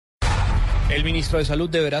El ministro de Salud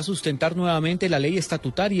deberá sustentar nuevamente la ley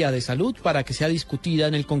estatutaria de salud para que sea discutida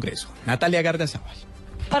en el Congreso. Natalia Gardiazabal.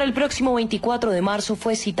 Para el próximo 24 de marzo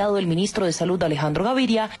fue citado el ministro de Salud Alejandro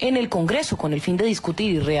Gaviria en el Congreso con el fin de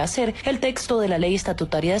discutir y rehacer el texto de la ley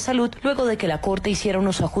estatutaria de salud luego de que la Corte hiciera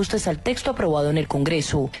unos ajustes al texto aprobado en el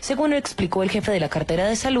Congreso. Según explicó el jefe de la cartera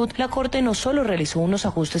de salud, la Corte no solo realizó unos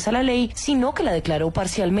ajustes a la ley, sino que la declaró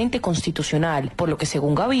parcialmente constitucional, por lo que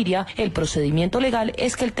según Gaviria, el procedimiento legal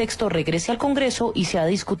es que el texto regrese al Congreso y sea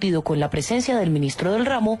discutido con la presencia del ministro del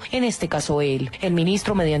ramo, en este caso él. El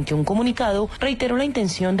ministro, mediante un comunicado, reiteró la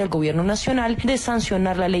intención del Gobierno Nacional de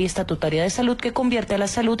sancionar la ley estatutaria de salud que convierte a la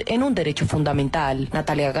salud en un derecho fundamental.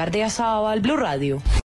 Natalia Gardiazabal, Blue Radio.